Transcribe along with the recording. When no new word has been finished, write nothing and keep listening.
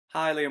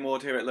Hi, Liam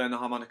Ward here at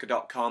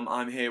LearnTheHarmonica.com.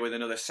 I'm here with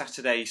another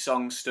Saturday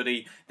song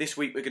study. This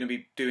week we're going to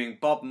be doing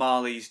Bob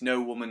Marley's No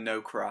Woman,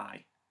 No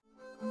Cry.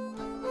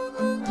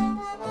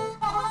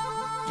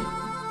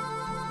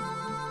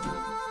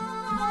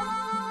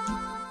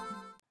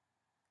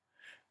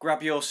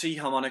 Grab your C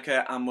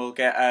harmonica and we'll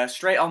get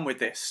straight on with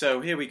this.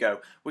 So here we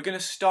go. We're going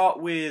to start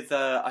with,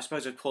 I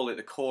suppose I'd call it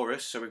the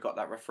chorus. So we've got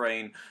that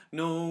refrain,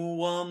 no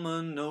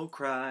woman, no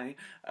cry.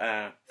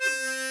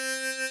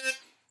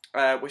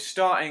 We're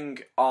starting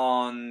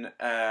on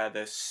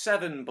the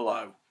 7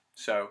 blow.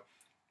 So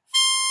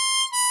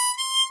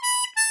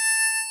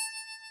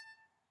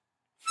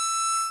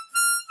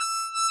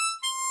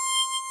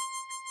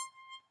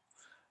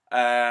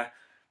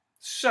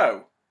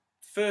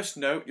first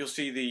note, you'll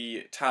see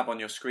the tab on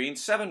your screen,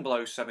 7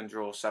 blow, 7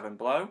 draw, 7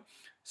 blow,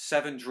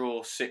 7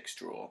 draw, 6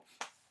 draw.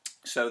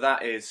 So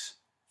that is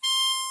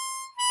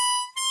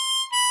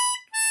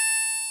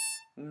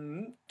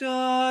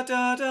da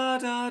da da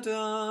da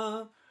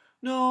da,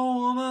 no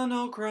woman,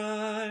 no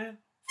cry.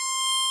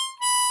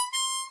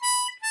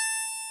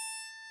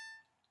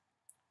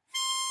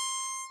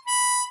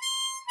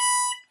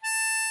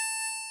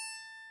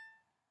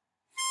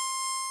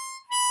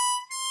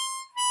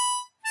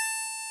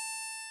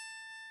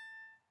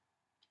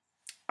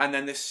 And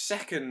then the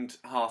second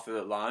half of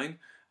the line,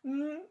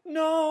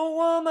 no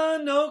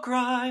woman, no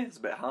cry. It's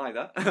a bit high,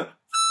 that.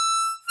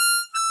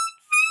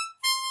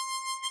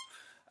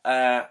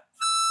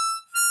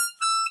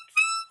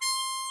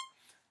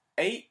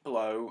 8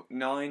 blow,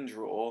 9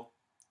 draw,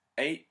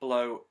 8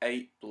 blow,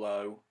 8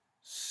 blow,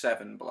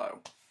 7 blow.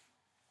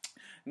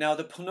 Now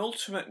the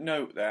penultimate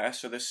note there,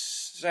 so the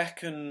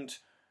second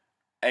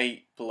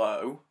 8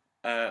 blow,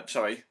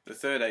 the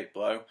third 8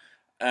 blow,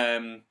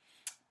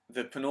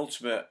 the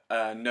penultimate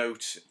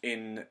note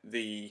in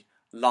the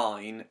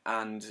line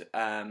and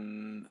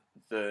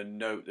the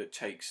note that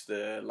takes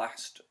the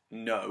last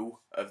no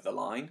of the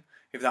line,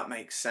 if that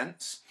makes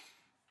sense.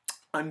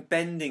 I'm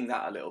bending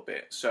that a little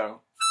bit,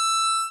 so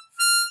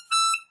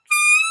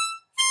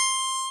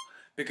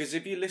because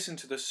if you listen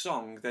to the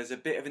song, there's a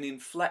bit of an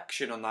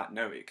inflection on that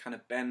note. It kind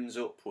of bends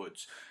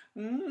upwards.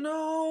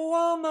 No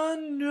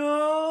woman,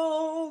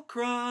 no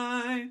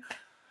cry.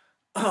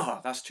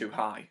 Oh, that's too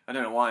high. I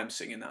don't know why I'm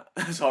singing that.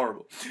 That's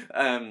horrible.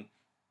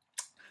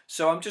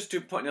 So I'm just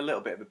putting a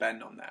little bit of a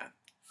bend on there.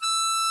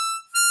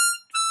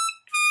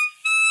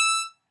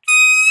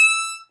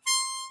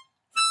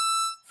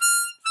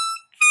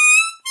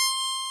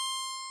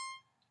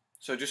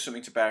 So just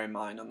something to bear in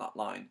mind on that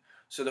line.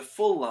 So the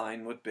full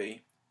line would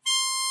be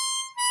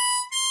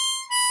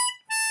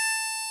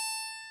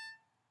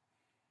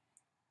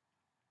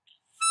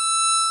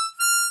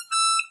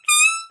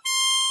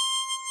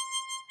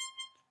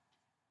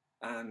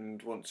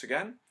and once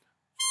again.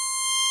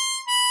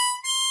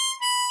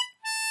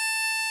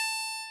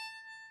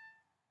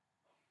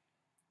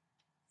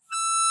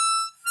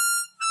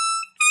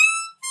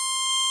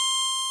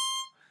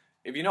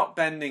 If you're not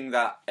bending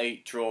that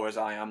 8 draw as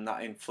I am,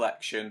 that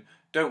inflection,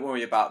 don't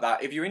worry about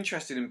that. If you're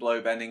interested in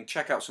blow bending,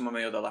 check out some of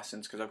my other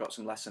lessons, because I've got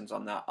some lessons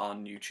on that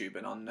on YouTube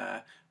and on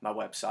my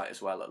website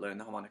as well at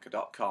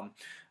LearnTheHarmonica.com.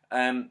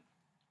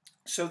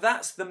 So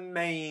that's the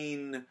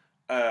main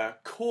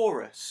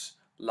chorus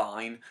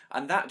line,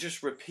 and that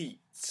just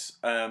repeats.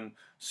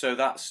 So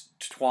that's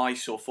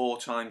twice or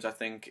 4 times, I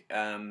think,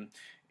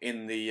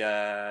 in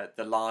the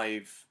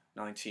live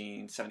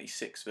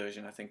 1976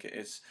 version, I think it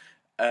is.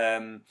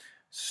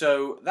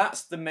 So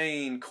that's the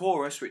main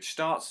chorus which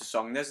starts the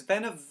song. There's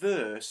then a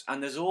verse,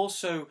 and there's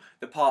also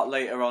the part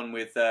later on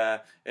with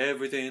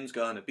everything's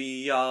gonna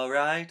be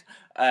alright.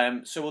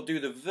 So we'll do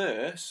the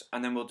verse,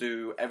 and then we'll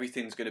do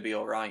everything's gonna be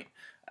alright.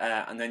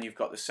 And then you've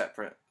got the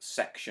separate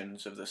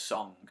sections of the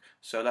song.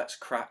 So let's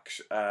crack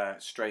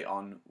straight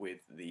on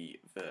with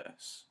the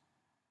verse.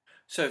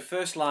 So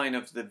first line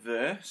of the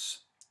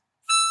verse.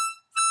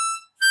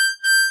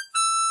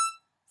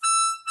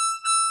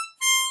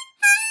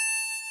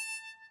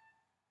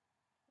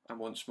 And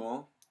once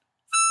more.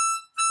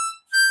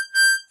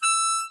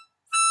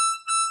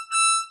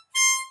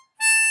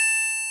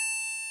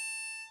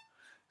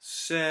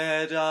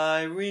 Said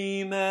I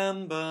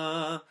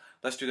remember.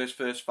 Let's do those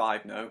first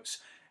 5 notes.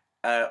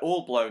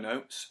 All blow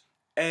notes.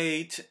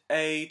 8,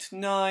 8,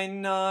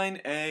 9,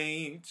 9,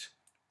 8.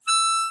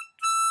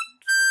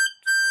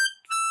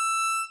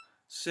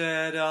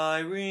 Said I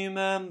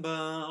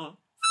remember.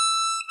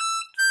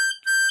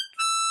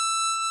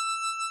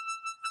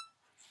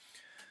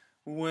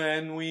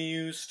 When we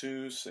used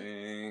to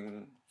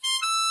sing.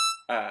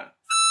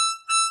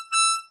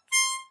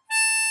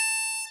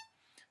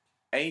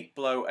 8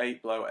 blow,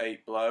 8 blow,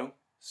 8 blow,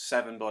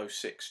 7 blow,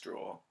 6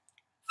 draw.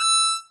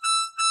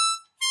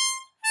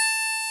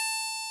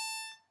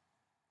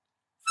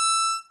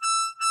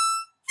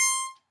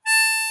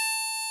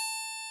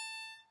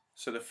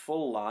 So the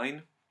full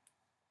line.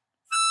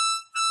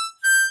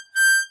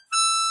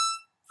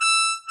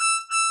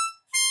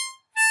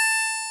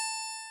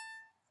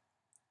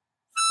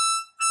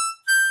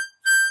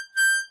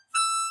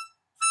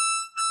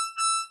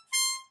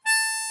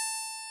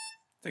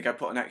 think I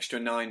put an extra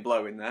 9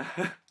 blow in there.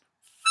 I'll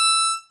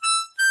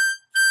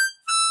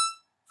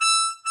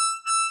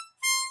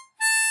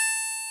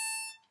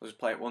just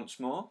play it once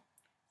more.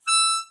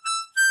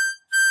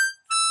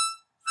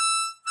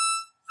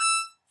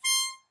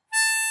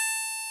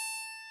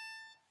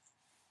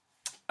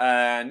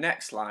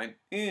 Next line.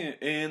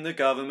 In the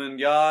government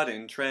yard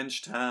in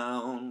Trench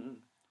Town.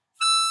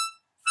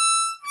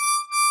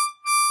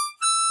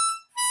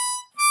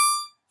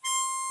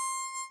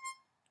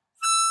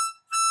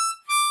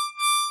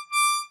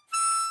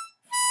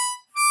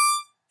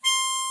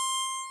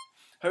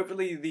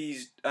 Hopefully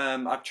these,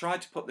 I've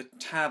tried to put the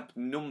tab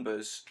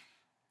numbers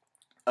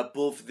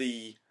above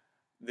the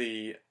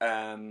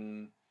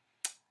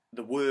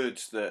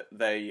words that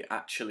they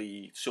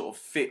actually sort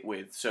of fit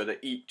with, so that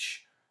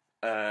each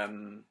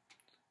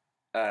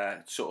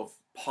sort of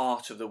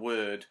part of the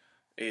word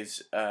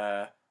is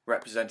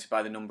represented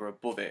by the number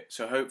above it.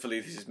 So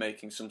hopefully this is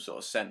making some sort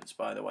of sense,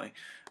 by the way.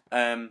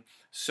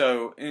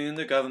 So in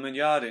the government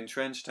yard in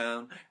Trench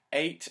Town,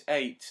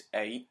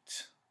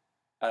 888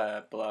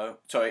 blow.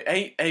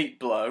 Sorry, 8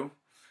 blow.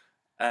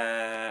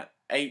 8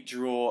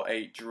 draw,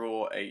 8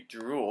 draw, 8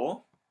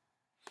 draw.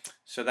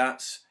 So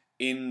that's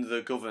in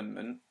the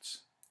government.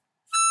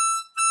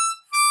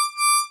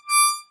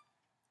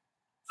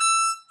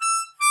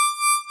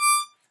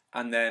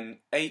 And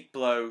then 8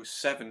 blow,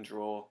 7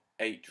 draw,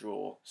 8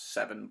 draw,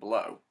 7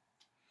 blow.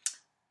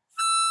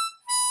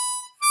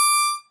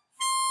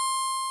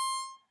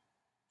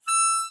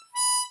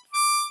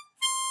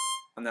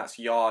 And that's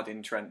yard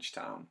in Trench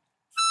Town.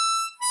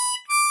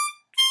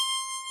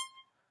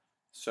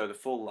 So the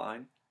full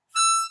line.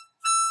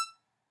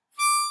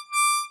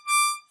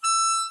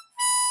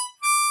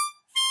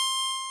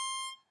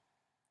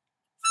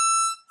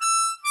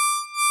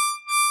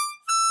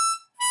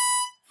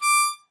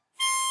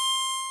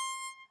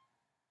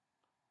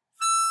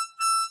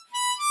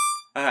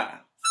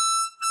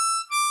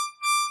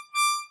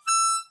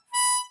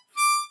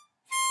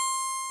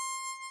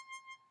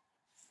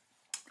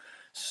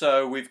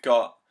 So we've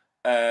got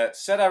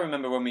said I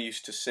remember when we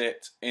used to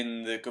sit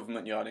in the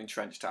government yard in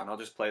Trench Town. I'll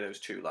just play those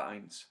 2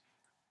 lines.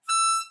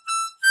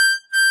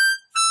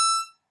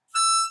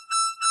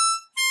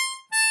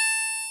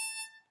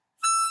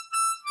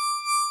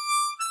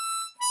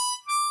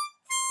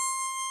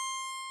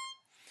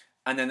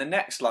 And then the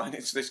next line,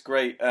 it's this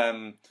great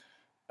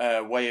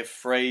way of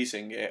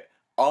phrasing it.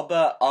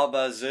 Obber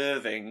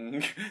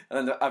Zerving.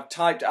 And I've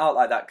typed it out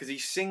like that because he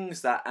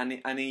sings that,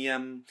 and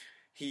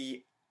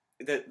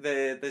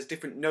there's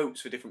different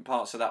notes for different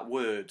parts of that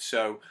word.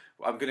 So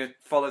I'm going to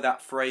follow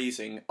that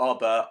phrasing,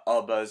 Obber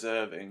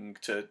Zerving,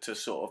 to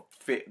sort of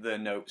fit the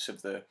notes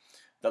of the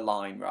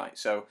line, right?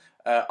 So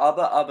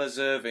Obber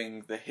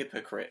Zerving the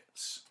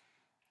hypocrites.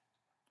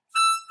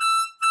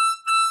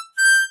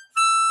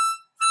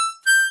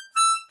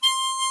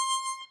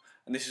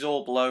 And this is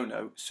all blow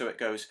notes, so it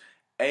goes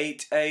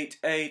 8 8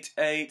 8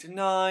 8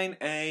 9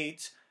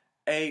 8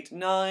 8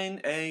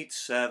 9 8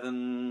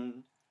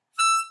 7.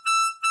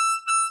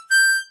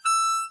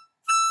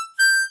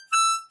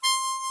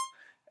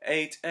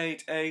 8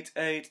 8 8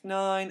 8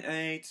 9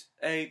 8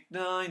 8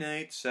 9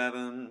 8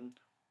 7.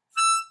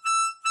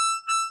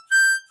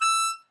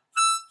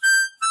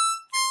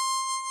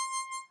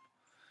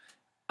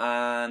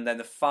 And then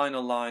the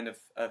final line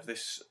of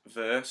this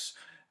verse.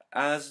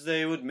 As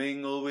they would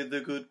mingle with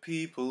the good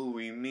people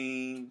we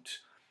meet.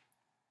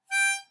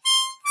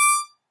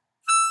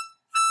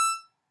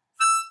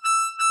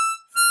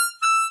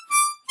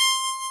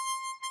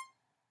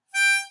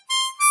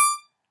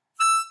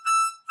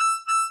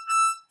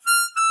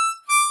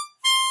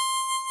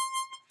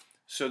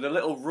 So the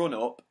little run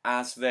up,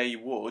 as they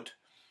would,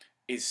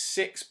 is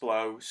 6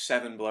 blow,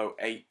 7 blow,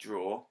 8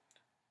 draw.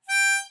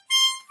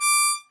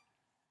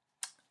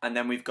 And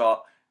then we've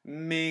got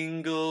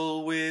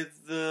mingle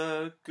with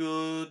the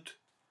good.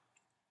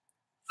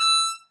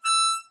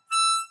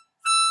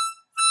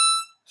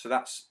 So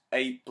that's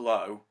 8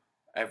 blow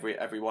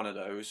every one of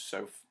those.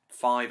 So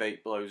 5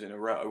 8 blows in a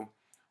row.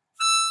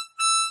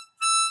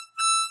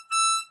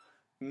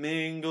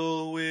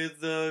 Mingle with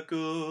the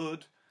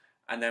good.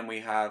 And then we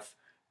have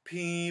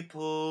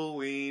people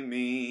we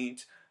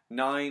meet.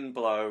 9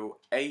 blow,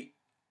 8.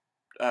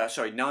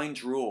 9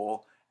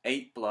 draw,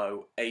 8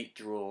 blow, 8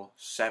 draw,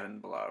 7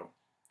 blow.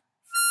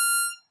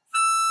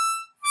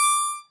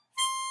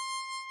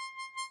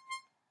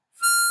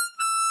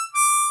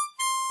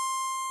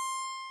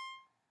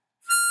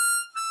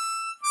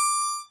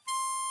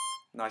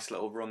 Nice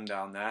little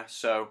rundown there.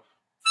 So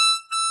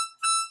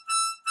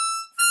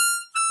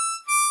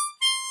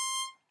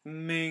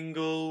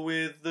mingle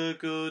with the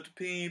good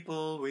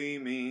people we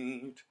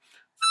meet.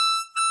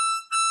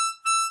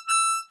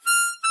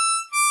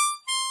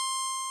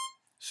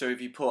 So if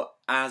you put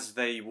as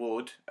they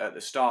would at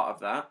the start of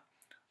that,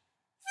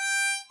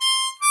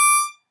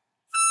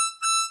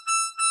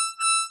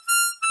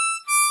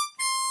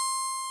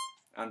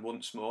 and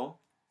once more,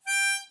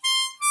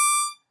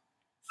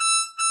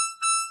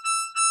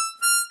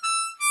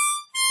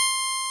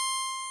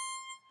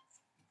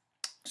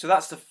 So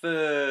that's the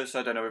first,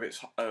 I don't know if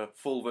it's a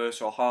full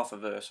verse or half a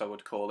verse, I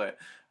would call it.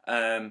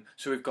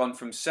 So we've gone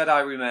from said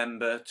I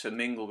remember to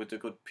mingle with the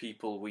good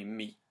people we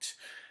meet.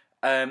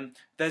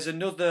 There's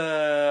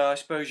another, I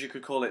suppose you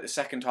could call it the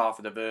second half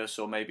of the verse,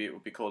 or maybe it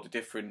would be called a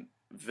different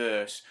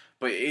verse,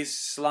 but it is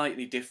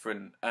slightly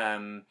different.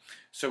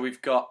 So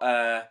we've got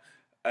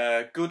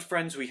good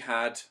friends we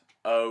had,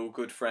 oh,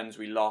 good friends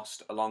we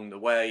lost along the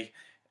way.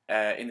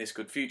 In this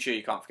good future,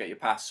 you can't forget your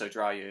past, so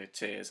dry your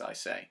tears, I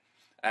say.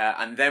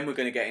 And then we're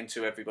going to get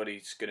into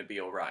everybody's going to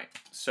be alright.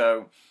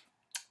 So,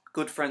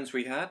 good friends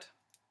we had.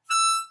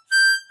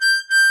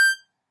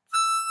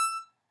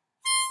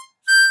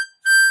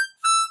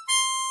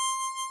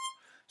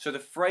 So the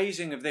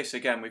phrasing of this,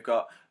 again, we've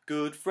got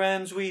good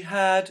friends we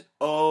had,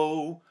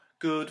 oh,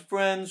 good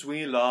friends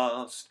we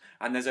lost.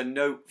 And there's a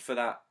note for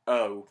that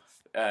oh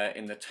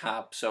in the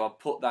tab, so I'll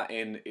put that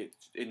in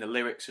the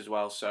lyrics as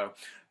well. So,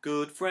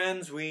 good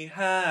friends we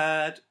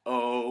had,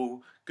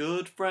 oh,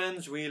 good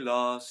friends we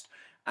lost.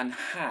 And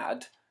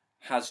had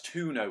has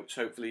two notes.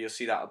 Hopefully you'll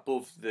see that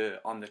above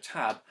on the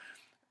tab.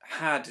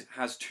 Had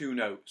has two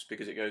notes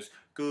because it goes,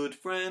 good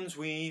friends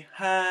we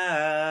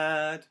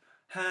had.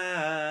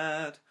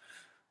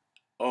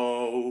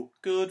 Oh,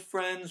 good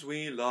friends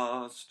we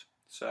lost.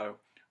 So,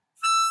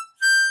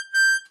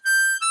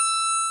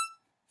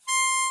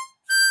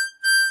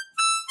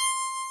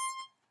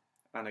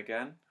 and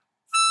again.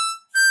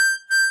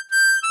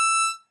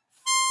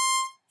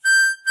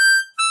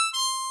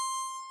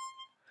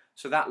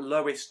 So that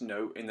lowest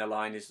note in the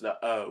line is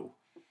the O,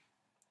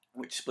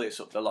 which splits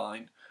up the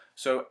line.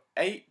 So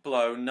 8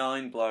 blow,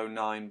 9 blow,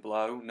 9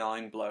 blow,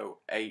 9 blow,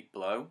 8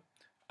 blow,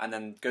 and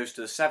then goes to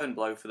the 7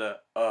 blow for the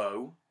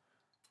O,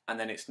 and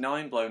then it's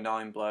 9 blow,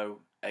 9 blow,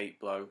 8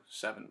 blow,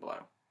 7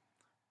 blow.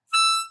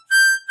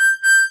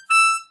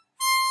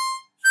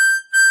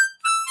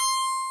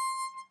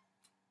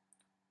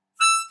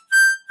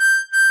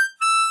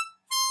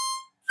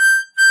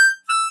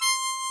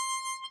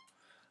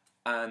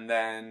 And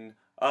then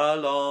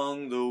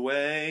along the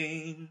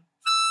way.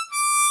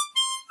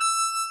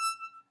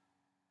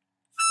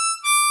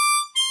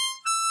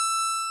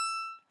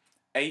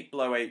 Eight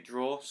blow, 8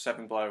 draw,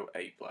 7 blow,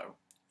 8 blow.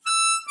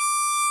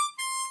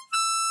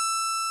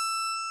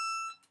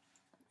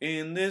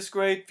 In this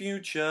great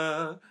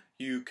future,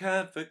 you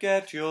can't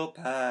forget your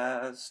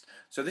past.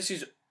 So this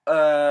is,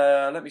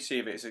 let me see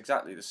if it's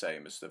exactly the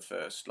same as the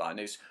first line.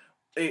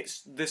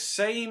 It's the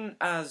same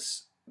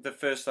as the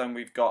first line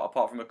we've got,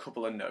 apart from a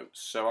couple of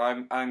notes. So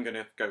I'm going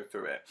to go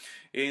through it.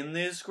 In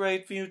this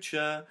great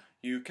future,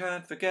 you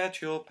can't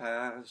forget your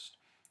past.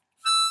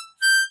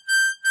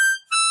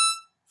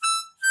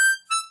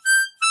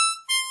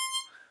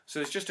 So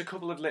there's just a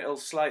couple of little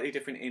slightly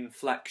different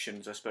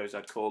inflections, I suppose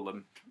I'd call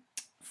them,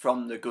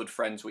 from the good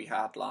friends we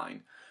had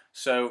line.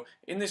 So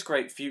in this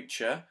great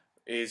future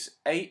is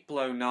 8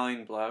 blow,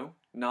 9 blow,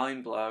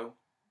 9 blow,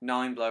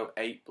 9 blow,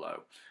 8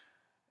 blow.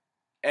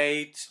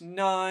 8,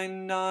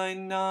 9,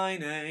 9,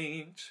 9,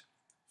 8.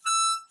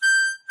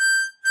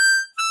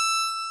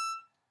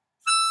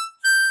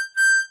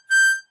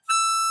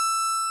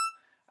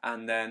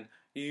 And then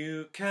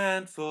you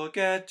can't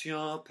forget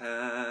your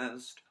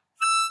past.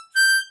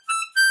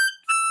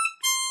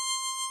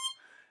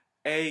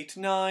 8,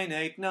 9,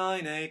 8,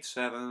 9, 8,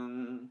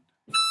 7.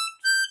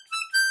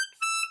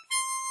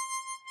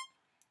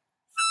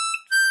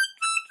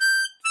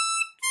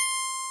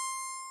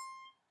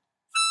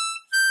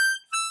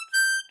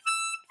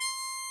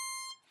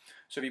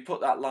 So if you put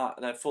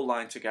that full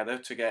line together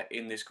to get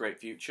in this great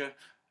future,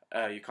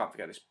 you can't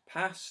forget this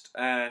past.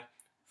 And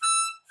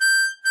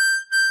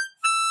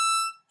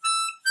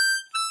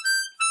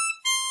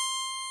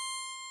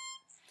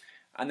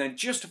then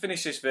just to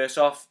finish this verse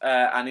off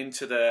and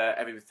into the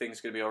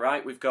everything's going to be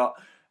alright, we've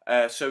got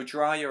so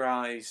dry your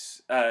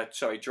eyes,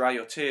 dry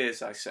your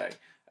tears, I say.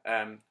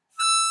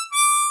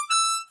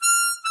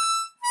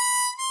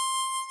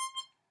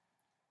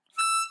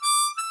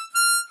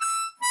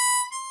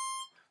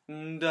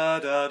 Da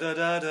da da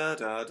da da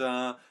da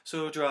da.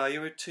 So dry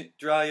your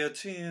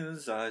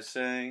tears, I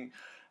say.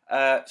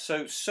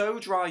 So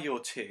dry your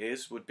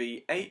tears would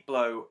be 8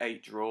 blow,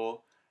 8 draw,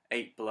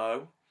 8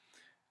 blow,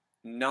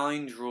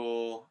 9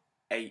 draw,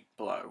 8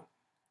 blow.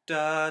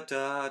 Da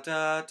da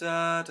da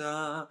da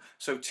da.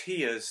 So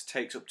tears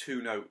takes up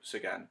two notes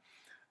again.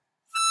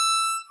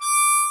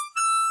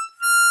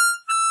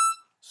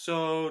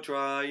 So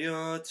dry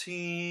your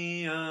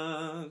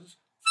tears,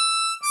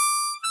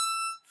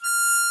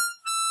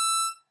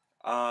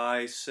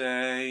 I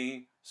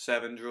say.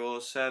 7 draw,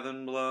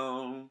 7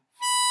 blow.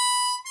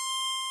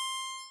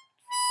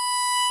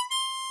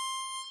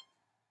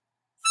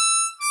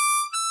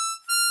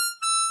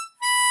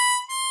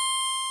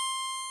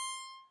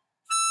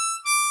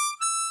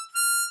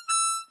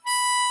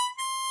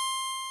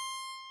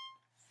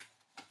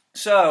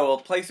 So I'll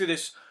play through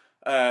this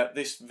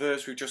this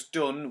verse we've just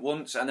done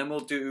once, and then we'll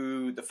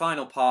do the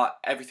final part.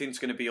 Everything's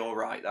going to be all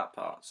right. That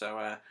part.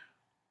 So.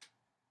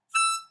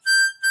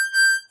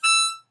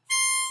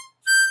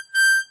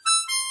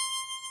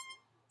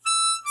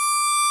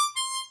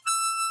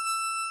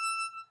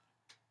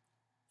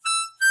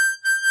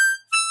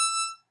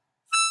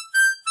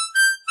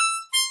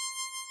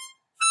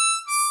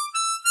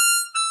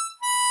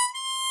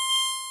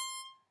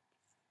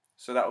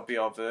 So that would be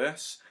our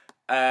verse.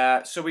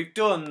 So we've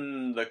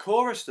done the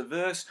chorus, the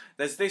verse.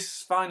 There's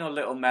this final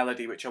little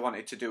melody which I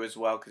wanted to do as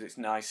well because it's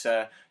nice.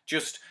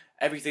 Just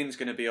everything's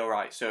gonna be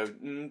alright. So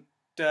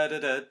da da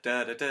da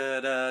da da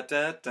da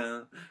da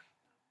da.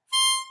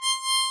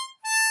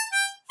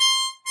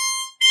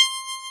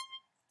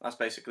 That's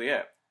basically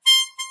it.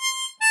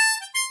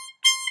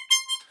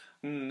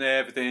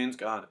 Everything's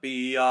gonna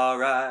be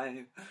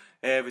alright.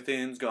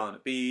 Everything's gonna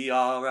be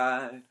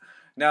alright.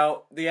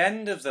 Now the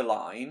end of the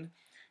line,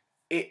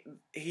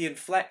 he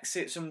inflects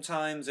it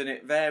sometimes and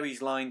it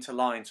varies line to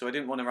line, so I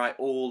didn't want to write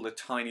all the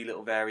tiny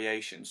little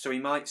variations. So he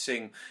might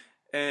sing,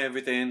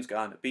 everything's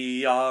gonna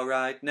be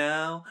alright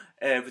now,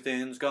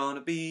 everything's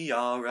gonna be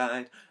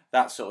alright,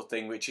 that sort of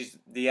thing, which is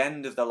the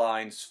end of the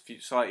lines,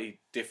 slightly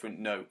different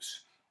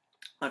notes.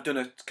 I've done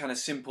a kind of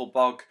simple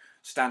bog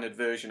standard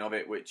version of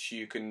it, which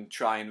you can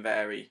try and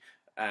vary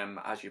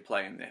as you're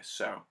playing this.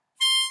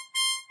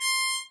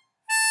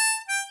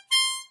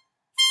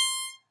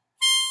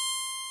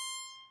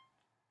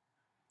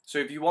 So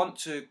if you want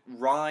to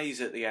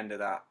rise at the end of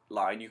that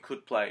line, you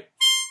could play.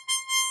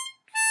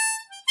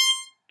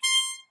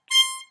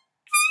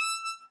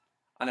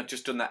 And I've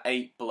just done that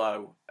 8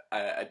 blow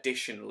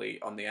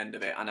additionally on the end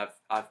of it, and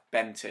I've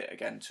bent it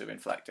again to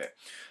inflect it.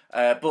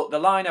 But the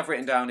line I've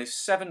written down is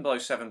 7 blow,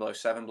 7 blow,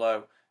 7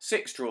 blow,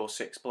 6 draw,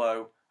 6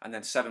 blow, and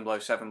then 7 blow,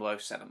 7 blow,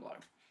 7 blow.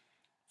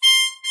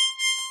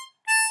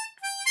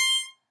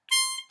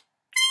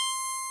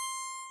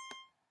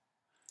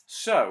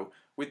 So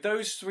with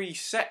those 3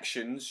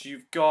 sections,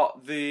 you've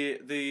got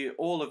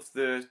all of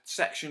the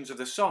sections of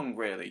the song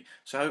really.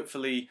 So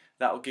hopefully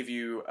that'll give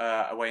you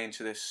a way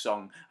into this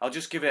song. I'll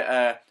just give it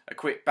a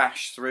quick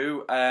bash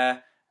through.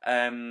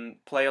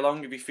 Play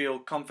along if you feel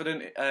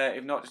confident.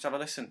 If not, just have a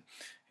listen.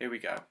 Here we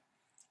go.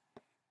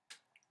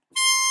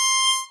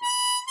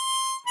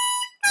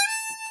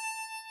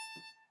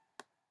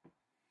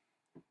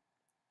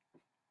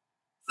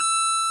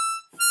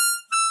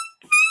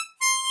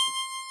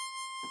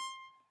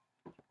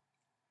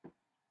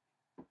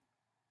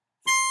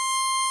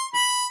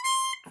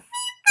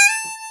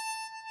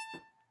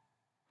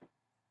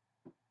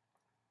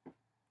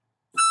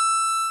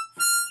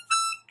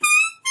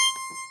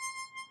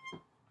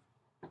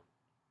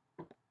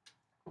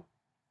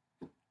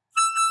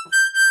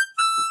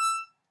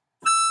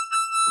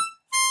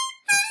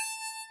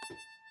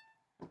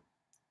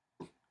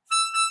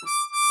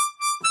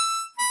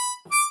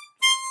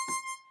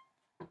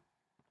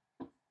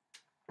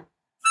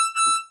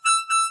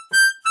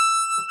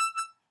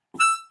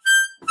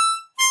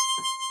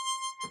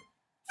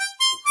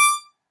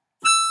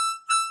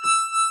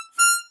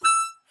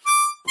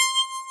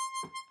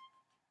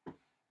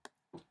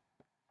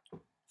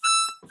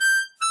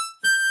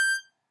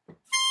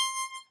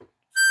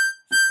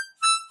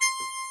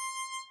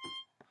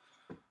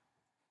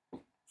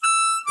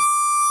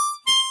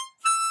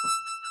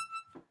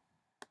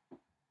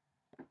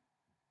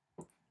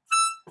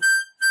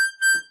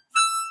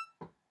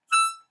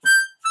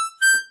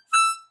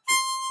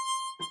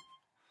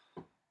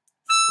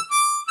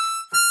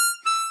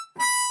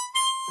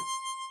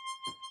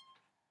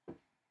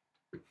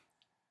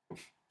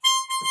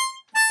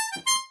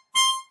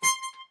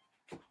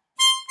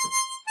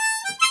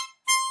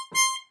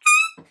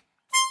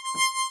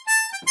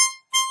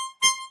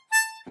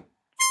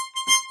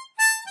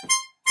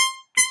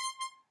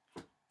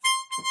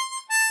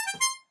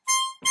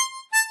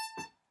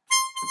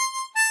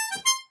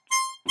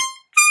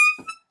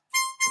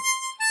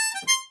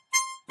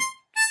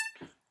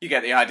 You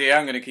get the idea,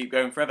 I'm going to keep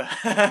going forever.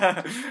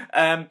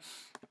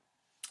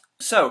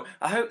 So,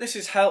 I hope this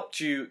has helped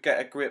you get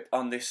a grip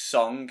on this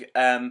song.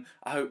 I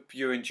hope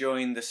you're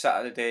enjoying the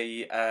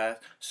Saturday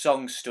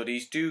song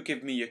studies. Do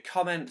give me your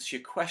comments,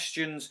 your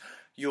questions,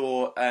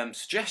 your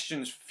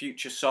suggestions for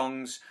future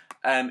songs.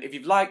 If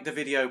you've liked the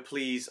video,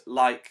 please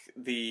like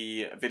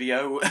the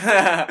video.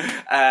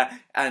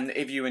 And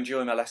if you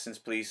enjoy my lessons,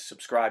 please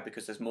subscribe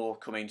because there's more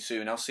coming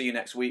soon. I'll see you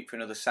next week for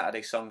another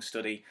Saturday song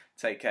study.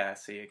 Take care.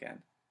 See you again.